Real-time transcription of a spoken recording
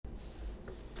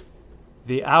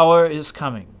The hour is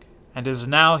coming, and is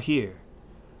now here,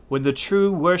 when the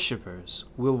true worshippers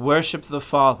will worship the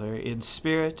Father in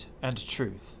spirit and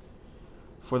truth.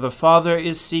 For the Father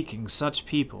is seeking such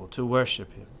people to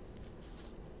worship him.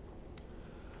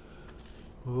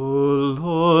 O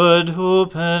Lord,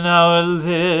 open our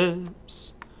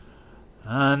lips,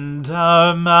 and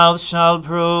our mouth shall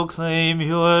proclaim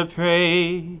your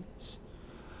praise.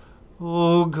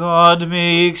 O God,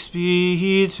 make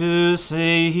speed to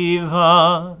save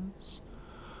us.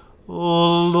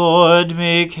 O Lord,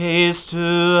 make haste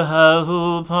to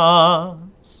help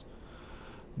us.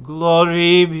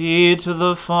 Glory be to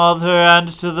the Father, and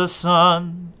to the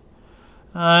Son,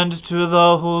 and to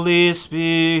the Holy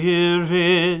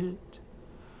Spirit,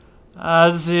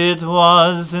 as it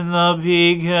was in the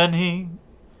beginning,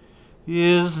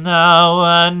 is now,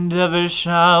 and ever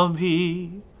shall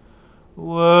be,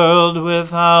 world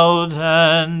without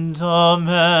end.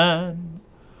 Amen.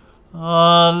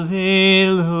 Alleluia.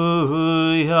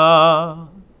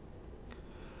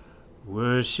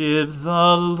 Worship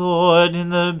the Lord in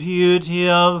the beauty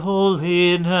of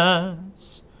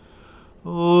holiness.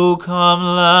 O come,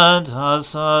 let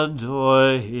us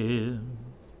adore him.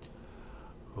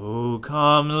 O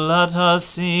come, let us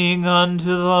sing unto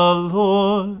the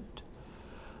Lord.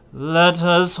 Let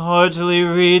us heartily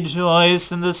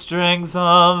rejoice in the strength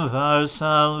of our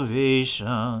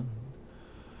salvation.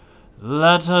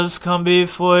 Let us come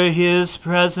before his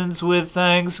presence with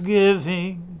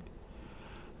thanksgiving,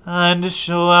 and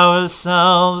show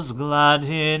ourselves glad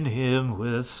in him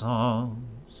with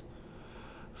songs.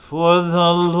 For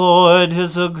the Lord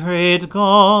is a great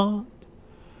God,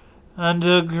 and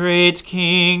a great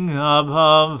King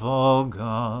above all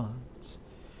gods.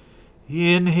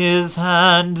 In his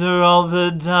hand are all the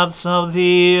depths of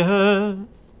the earth,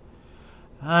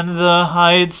 and the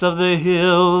heights of the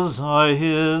hills are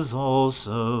his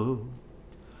also.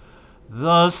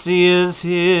 The sea is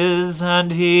his,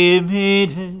 and he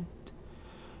made it,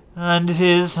 and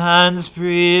his hands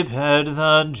prepared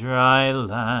the dry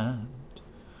land.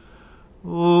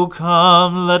 O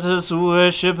come, let us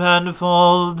worship and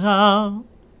fall down,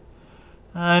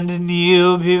 and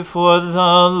kneel before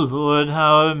the Lord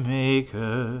our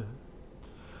Maker.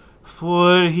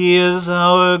 For he is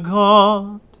our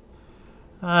God,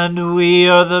 and we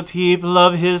are the people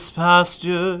of his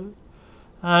pasture,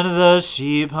 and the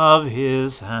sheep of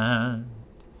his hand.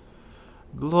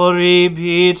 Glory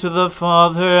be to the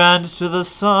Father, and to the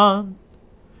Son,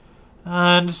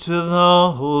 and to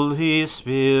the Holy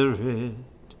Spirit,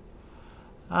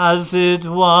 as it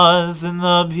was in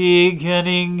the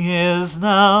beginning, is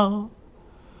now,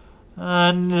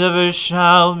 and ever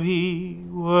shall be,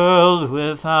 world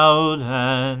without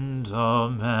end.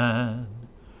 Amen.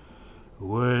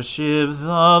 Worship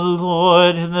the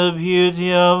Lord in the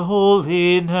beauty of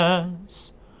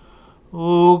holiness.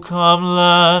 O come,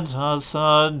 let us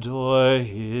adore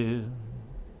him.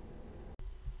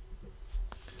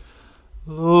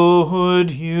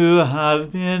 Lord, you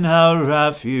have been our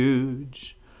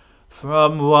refuge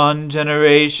from one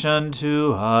generation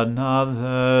to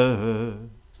another.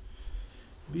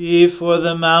 Before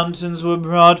the mountains were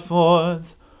brought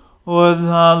forth, or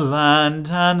the land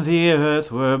and the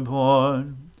earth were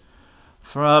born,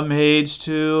 from age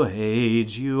to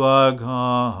age you are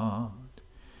God.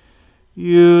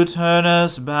 You turn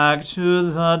us back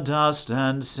to the dust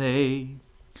and say,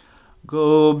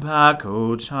 Go back,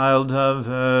 O child of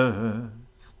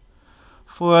earth.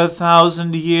 For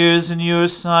 1,000 years in your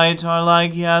sight are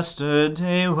like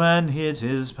yesterday when it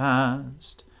is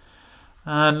past,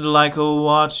 and like a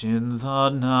watch in the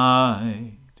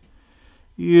night.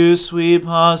 You sweep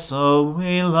us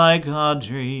away like a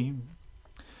dream.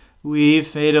 We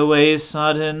fade away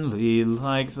suddenly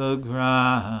like the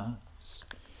grass.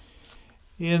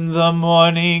 In the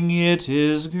morning it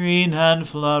is green and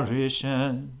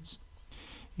flourishes.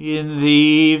 In the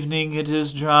evening it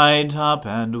is dried up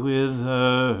and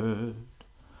withered.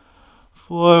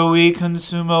 For we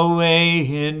consume away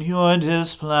in your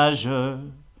displeasure.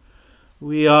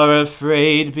 We are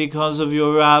afraid because of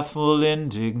your wrathful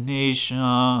indignation.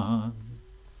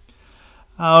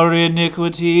 Our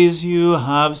iniquities you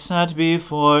have set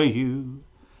before you,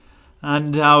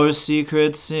 and our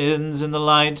secret sins in the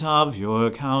light of your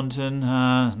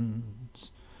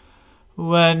countenance.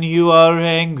 When you are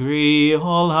angry,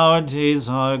 all our days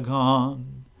are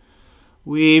gone.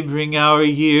 We bring our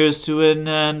years to an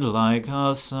end like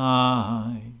a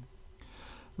sigh.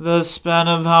 The span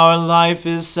of our life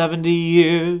is 70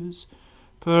 years,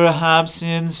 perhaps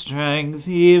in strength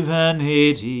even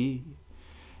 80.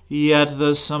 Yet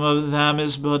the sum of them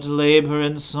is but labor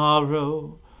and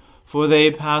sorrow, for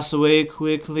they pass away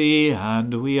quickly,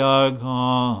 and we are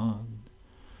gone.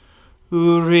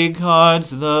 Who regards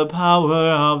the power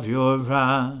of your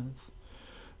wrath?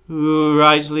 Who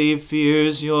rightly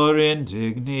fears your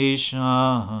indignation?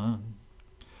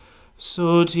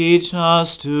 So teach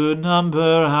us to number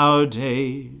our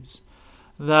days,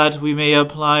 that we may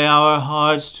apply our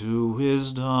hearts to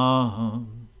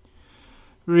wisdom.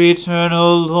 Return,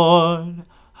 O Lord,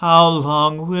 how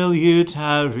long will you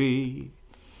tarry?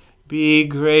 Be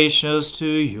gracious to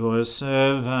your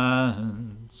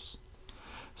servants.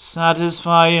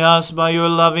 Satisfy us by your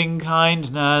loving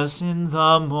kindness in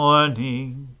the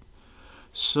morning.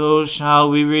 So shall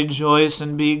we rejoice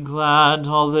and be glad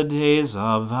all the days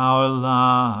of our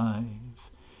life.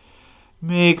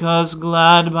 Make us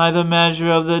glad by the measure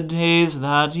of the days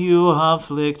that you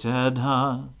afflicted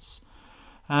us,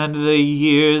 and the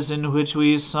years in which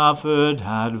we suffered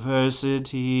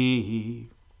adversity.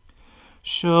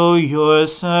 Show your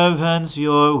servants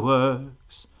your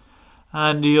works,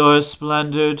 and your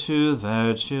splendor to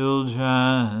their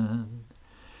children.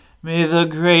 May the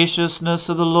graciousness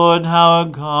of the Lord our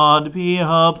God be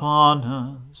upon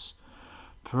us.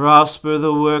 Prosper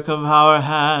the work of our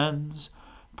hands,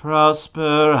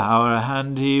 prosper our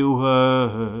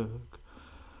handiwork.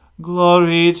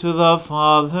 Glory to the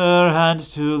Father, and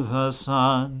to the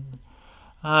Son,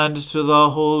 and to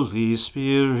the Holy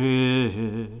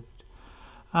Spirit,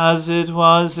 as it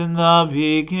was in the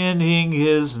beginning,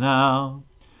 is now,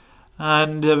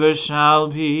 and ever shall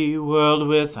be, world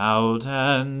without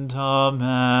end.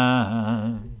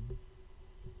 Amen.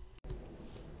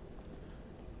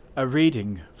 A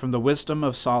reading from the Wisdom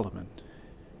of Solomon.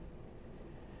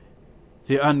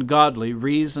 The ungodly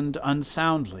reasoned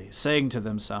unsoundly, saying to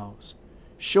themselves,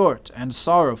 "Short and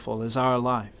sorrowful is our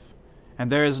life,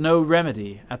 and there is no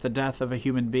remedy at the death of a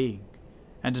human being,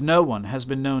 and no one has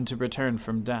been known to return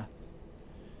from death.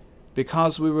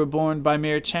 Because we were born by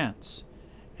mere chance,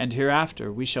 and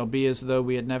hereafter we shall be as though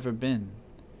we had never been.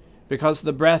 Because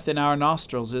the breath in our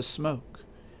nostrils is smoke,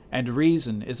 and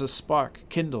reason is a spark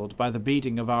kindled by the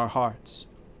beating of our hearts.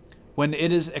 When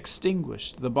it is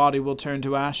extinguished, the body will turn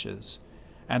to ashes,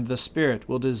 and the spirit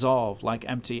will dissolve like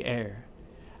empty air.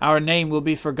 Our name will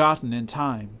be forgotten in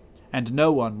time, and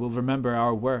no one will remember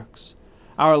our works.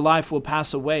 Our life will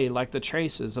pass away like the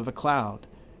traces of a cloud,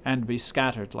 and be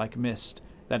scattered like mist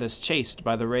that is chased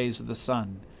by the rays of the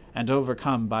sun, and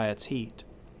overcome by its heat.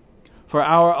 For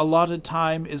our allotted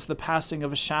time is the passing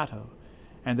of a shadow,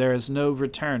 and there is no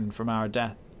return from our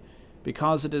death,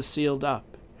 because it is sealed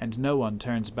up, and no one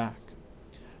turns back.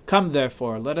 Come,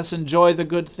 therefore, let us enjoy the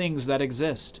good things that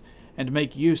exist, and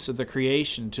make use of the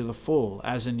creation to the full,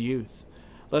 as in youth.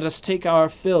 Let us take our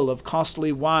fill of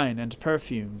costly wine and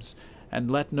perfumes, and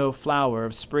let no flower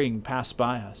of spring pass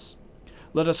by us.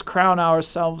 Let us crown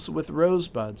ourselves with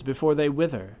rosebuds before they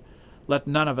wither. Let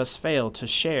none of us fail to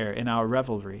share in our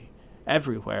revelry.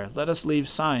 Everywhere let us leave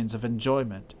signs of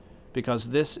enjoyment, because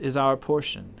this is our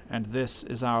portion, and this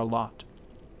is our lot.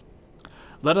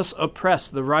 Let us oppress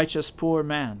the righteous poor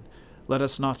man. Let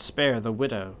us not spare the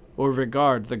widow, or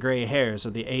regard the gray hairs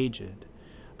of the aged.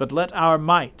 But let our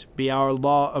might be our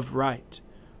law of right,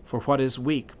 for what is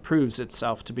weak proves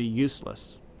itself to be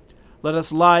useless. Let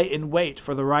us lie in wait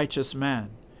for the righteous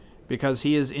man, because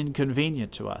he is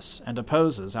inconvenient to us and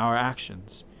opposes our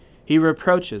actions. He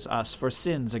reproaches us for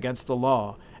sins against the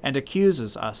law, and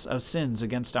accuses us of sins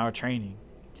against our training.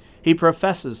 He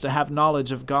professes to have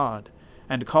knowledge of God,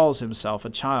 and calls himself a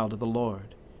child of the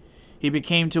Lord. He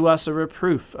became to us a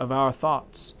reproof of our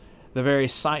thoughts. The very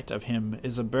sight of him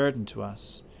is a burden to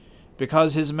us,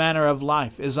 because his manner of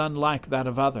life is unlike that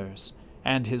of others,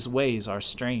 and his ways are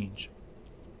strange.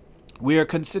 We are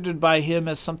considered by him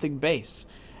as something base,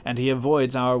 and he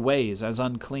avoids our ways as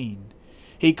unclean.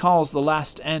 He calls the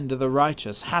last end of the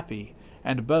righteous happy,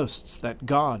 and boasts that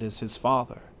God is his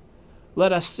Father.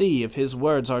 Let us see if his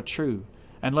words are true,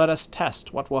 and let us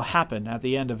test what will happen at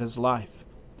the end of his life.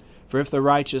 For if the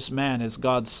righteous man is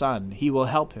God's son, he will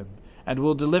help him, and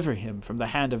will deliver him from the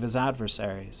hand of his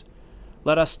adversaries.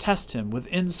 Let us test him with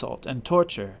insult and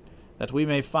torture, that we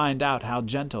may find out how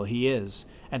gentle he is,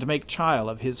 and make trial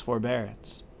of his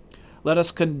forbearance. Let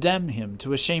us condemn him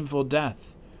to a shameful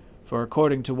death, for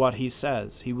according to what he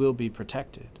says, he will be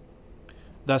protected.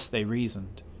 Thus they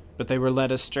reasoned, but they were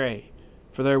led astray,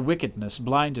 for their wickedness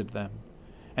blinded them,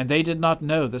 and they did not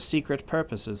know the secret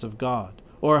purposes of God,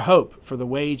 or hope for the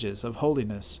wages of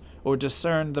holiness, or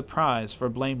discern the prize for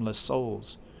blameless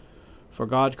souls. For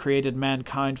God created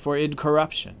mankind for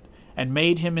incorruption, and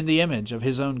made him in the image of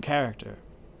his own character.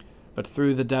 But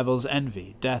through the devil's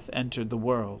envy death entered the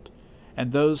world,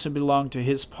 and those who belong to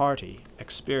his party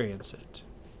experience it.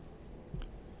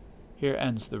 Here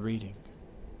ends the reading.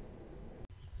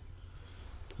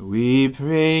 We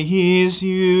praise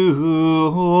you,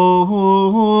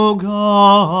 O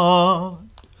God.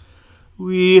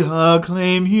 We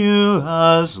acclaim you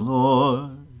as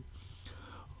Lord.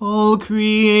 All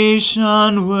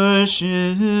creation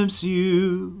worships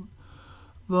you,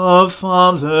 the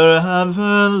Father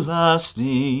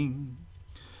everlasting.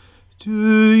 To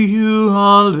you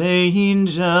all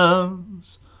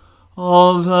angels,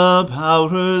 all the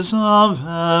powers of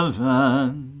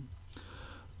heaven,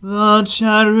 the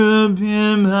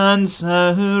cherubim and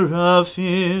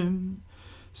seraphim,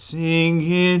 sing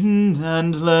in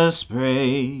endless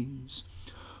praise.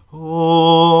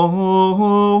 Holy,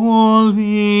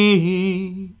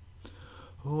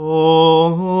 holy,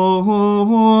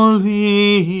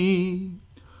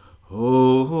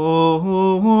 holy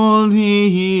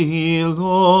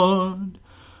Lord,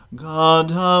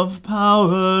 God of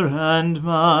power and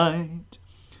might.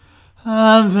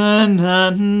 Heaven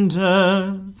and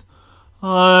earth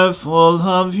are full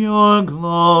of your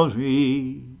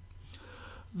glory.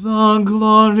 The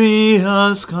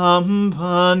glorious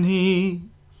company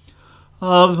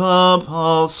of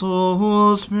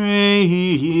apostles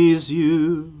praise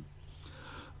you.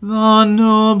 The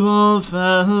noble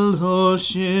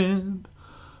fellowship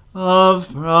of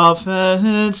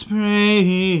prophets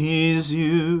praise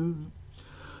you.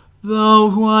 The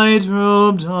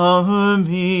white-robed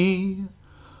army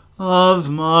of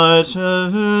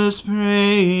martyrs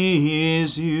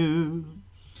praise you.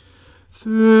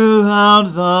 Throughout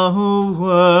the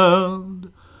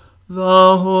world,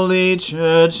 the Holy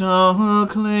Church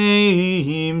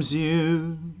acclaims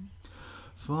you.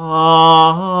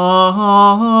 Father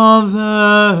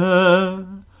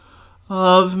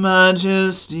of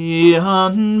majesty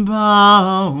unbounded,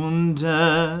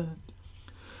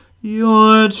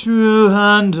 your true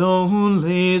and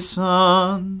only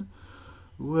Son,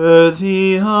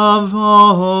 worthy of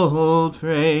all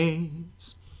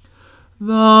praise,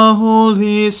 the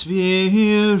Holy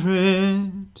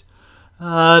Spirit,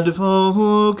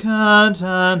 advocate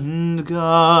and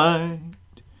guide.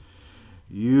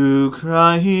 You,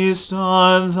 Christ,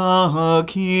 are the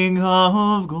King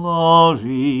of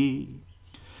glory,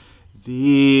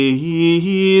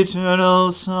 the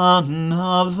eternal Son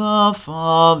of the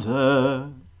Father.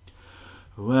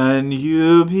 When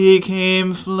you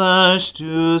became flesh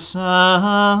to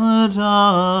set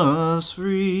us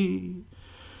free,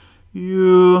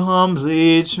 you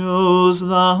humbly chose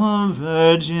the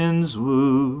Virgin's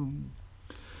womb.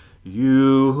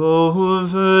 You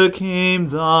overcame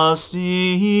the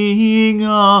sting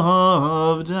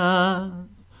of death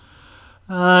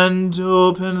and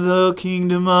opened the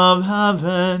kingdom of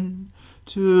heaven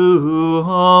to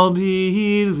all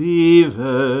believers.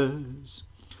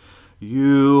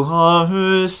 You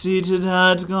are seated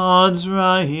at God's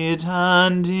right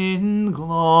hand in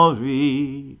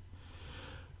glory.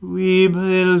 We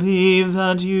believe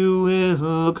that you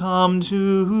will come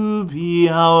to be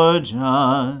our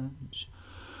judge.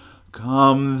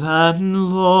 Come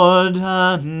then, Lord,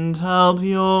 and help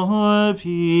your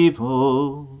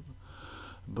people,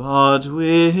 but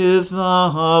with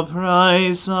the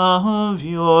price of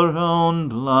your own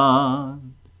blood,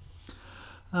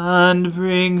 and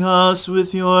bring us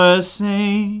with your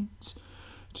saints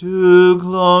to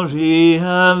glory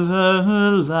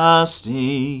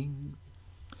everlasting.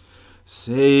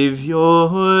 Save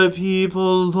your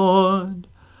people, Lord,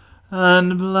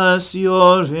 and bless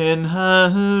your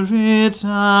inheritance.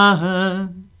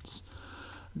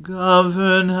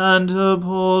 Govern and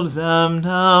uphold them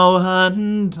now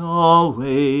and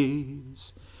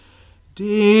always.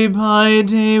 Day by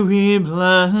day we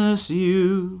bless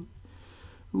you.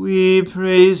 We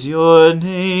praise your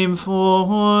name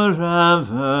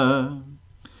forever.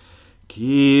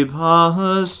 Keep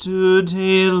us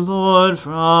today, Lord,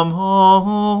 from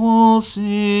all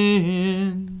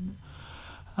sin.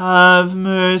 Have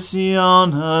mercy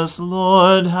on us,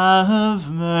 Lord, have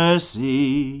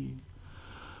mercy.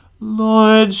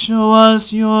 Lord, show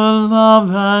us your love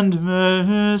and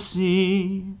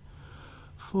mercy,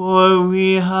 for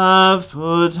we have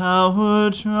put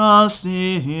our trust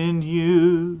in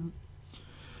you.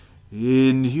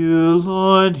 In you,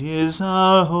 Lord, is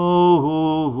our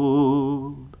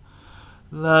hope.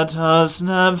 Let us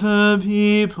never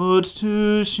be put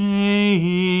to shame.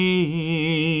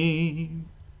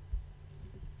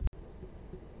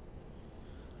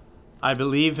 I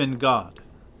believe in God,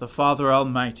 the Father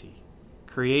Almighty,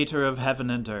 creator of heaven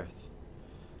and earth.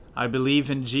 I believe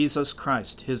in Jesus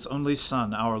Christ, his only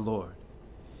Son, our Lord.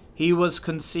 He was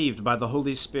conceived by the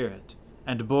Holy Spirit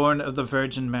and born of the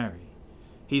Virgin Mary.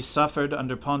 He suffered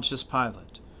under Pontius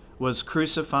Pilate, was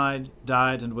crucified,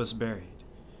 died, and was buried.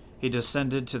 He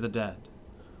descended to the dead.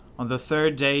 On the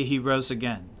third day he rose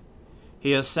again.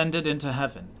 He ascended into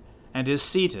heaven, and is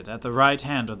seated at the right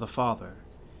hand of the Father.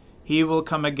 He will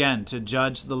come again to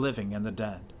judge the living and the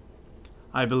dead.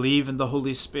 I believe in the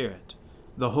Holy Spirit,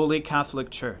 the Holy Catholic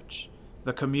Church,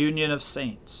 the communion of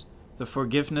saints, the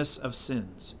forgiveness of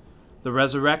sins, the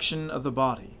resurrection of the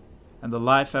body, and the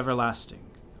life everlasting.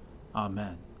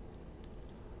 Amen.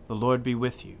 The Lord be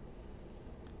with you.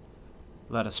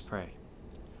 Let us pray.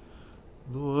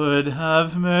 Lord,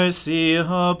 have mercy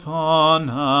upon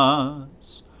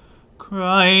us.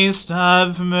 Christ,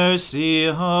 have mercy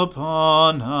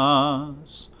upon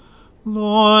us.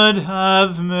 Lord,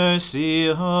 have mercy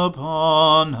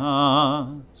upon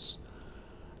us.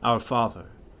 Our Father,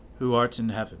 who art in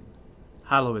heaven,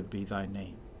 hallowed be thy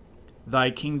name.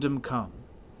 Thy kingdom come,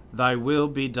 thy will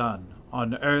be done,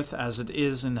 on earth as it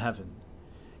is in heaven.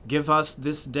 Give us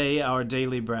this day our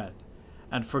daily bread,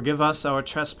 and forgive us our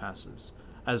trespasses,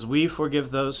 as we forgive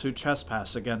those who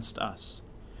trespass against us.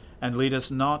 And lead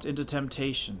us not into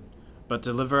temptation, but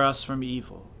deliver us from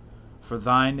evil. For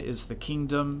thine is the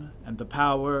kingdom, and the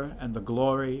power, and the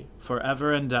glory,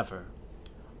 forever and ever.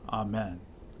 Amen.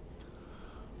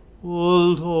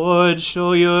 O Lord,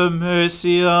 show your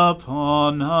mercy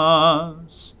upon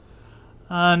us,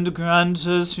 and grant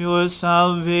us your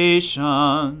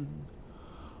salvation.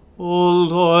 O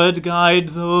Lord, guide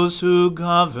those who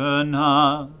govern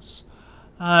us,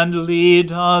 and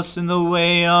lead us in the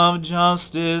way of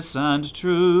justice and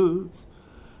truth.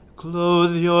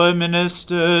 Clothe your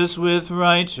ministers with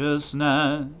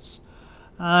righteousness,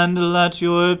 and let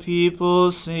your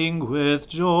people sing with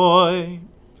joy.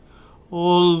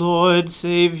 O Lord,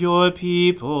 save your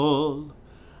people,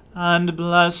 and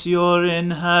bless your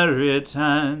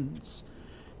inheritance.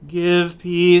 Give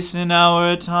peace in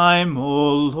our time,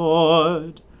 O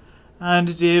Lord,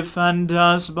 and defend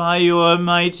us by your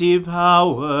mighty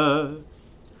power.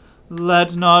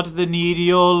 Let not the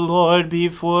needy, O Lord, be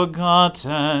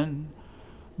forgotten,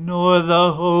 nor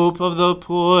the hope of the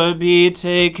poor be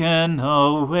taken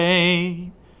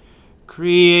away.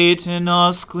 Create in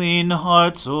us clean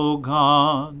hearts, O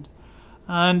God,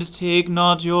 and take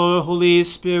not your Holy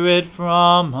Spirit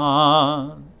from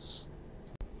us.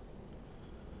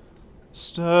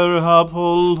 Stir up,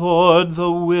 O Lord,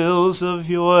 the wills of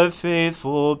your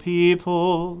faithful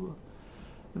people,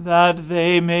 that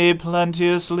they may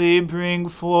plenteously bring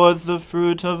forth the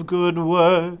fruit of good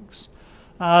works,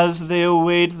 as they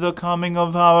await the coming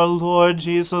of our Lord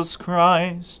Jesus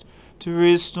Christ, to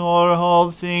restore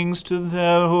all things to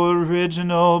their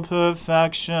original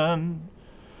perfection,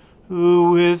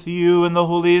 who with you and the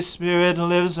Holy Spirit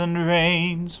lives and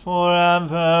reigns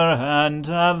forever and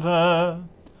ever.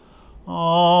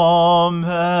 Amen.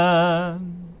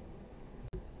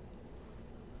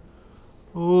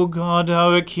 O God,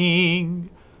 our King,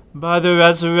 by the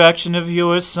resurrection of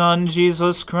your Son,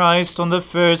 Jesus Christ, on the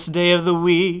first day of the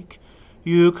week,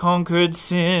 you conquered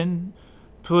sin,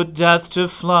 put death to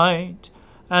flight,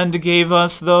 and gave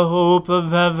us the hope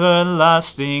of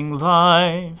everlasting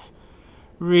life.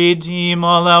 Redeem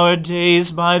all our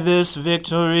days by this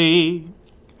victory.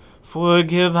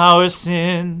 Forgive our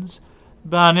sins,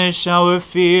 banish our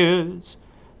fears,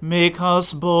 make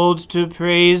us bold to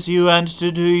praise you and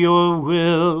to do your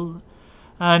will,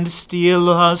 and steel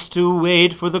us to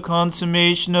wait for the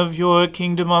consummation of your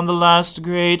kingdom on the last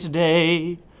great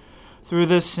day, through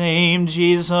the same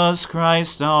Jesus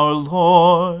Christ our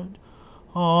Lord.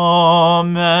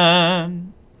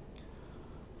 Amen.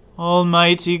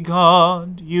 Almighty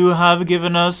God, you have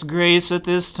given us grace at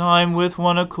this time with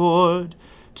one accord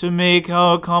to make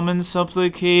our common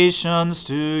supplications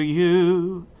to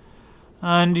you.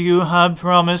 And you have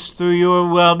promised through your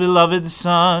well-beloved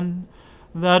Son,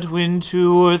 that when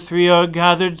 2 or 3 are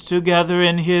gathered together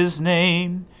in his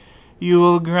name, you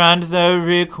will grant their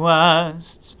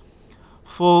requests.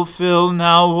 Fulfill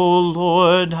now, O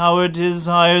Lord, our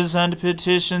desires and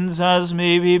petitions as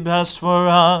may be best for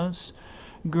us,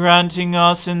 granting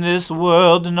us in this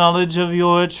world knowledge of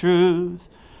your truth,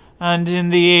 and in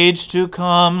the age to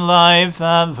come life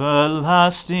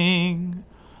everlasting.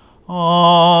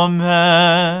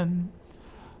 Amen.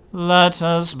 Let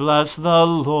us bless the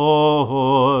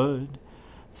Lord.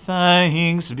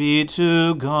 Thanks be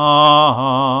to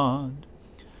God.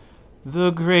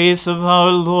 The grace of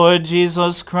our Lord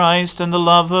Jesus Christ, and the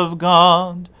love of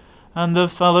God, and the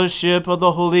fellowship of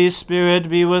the Holy Spirit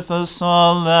be with us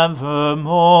all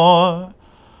evermore.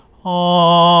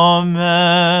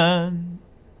 Amen.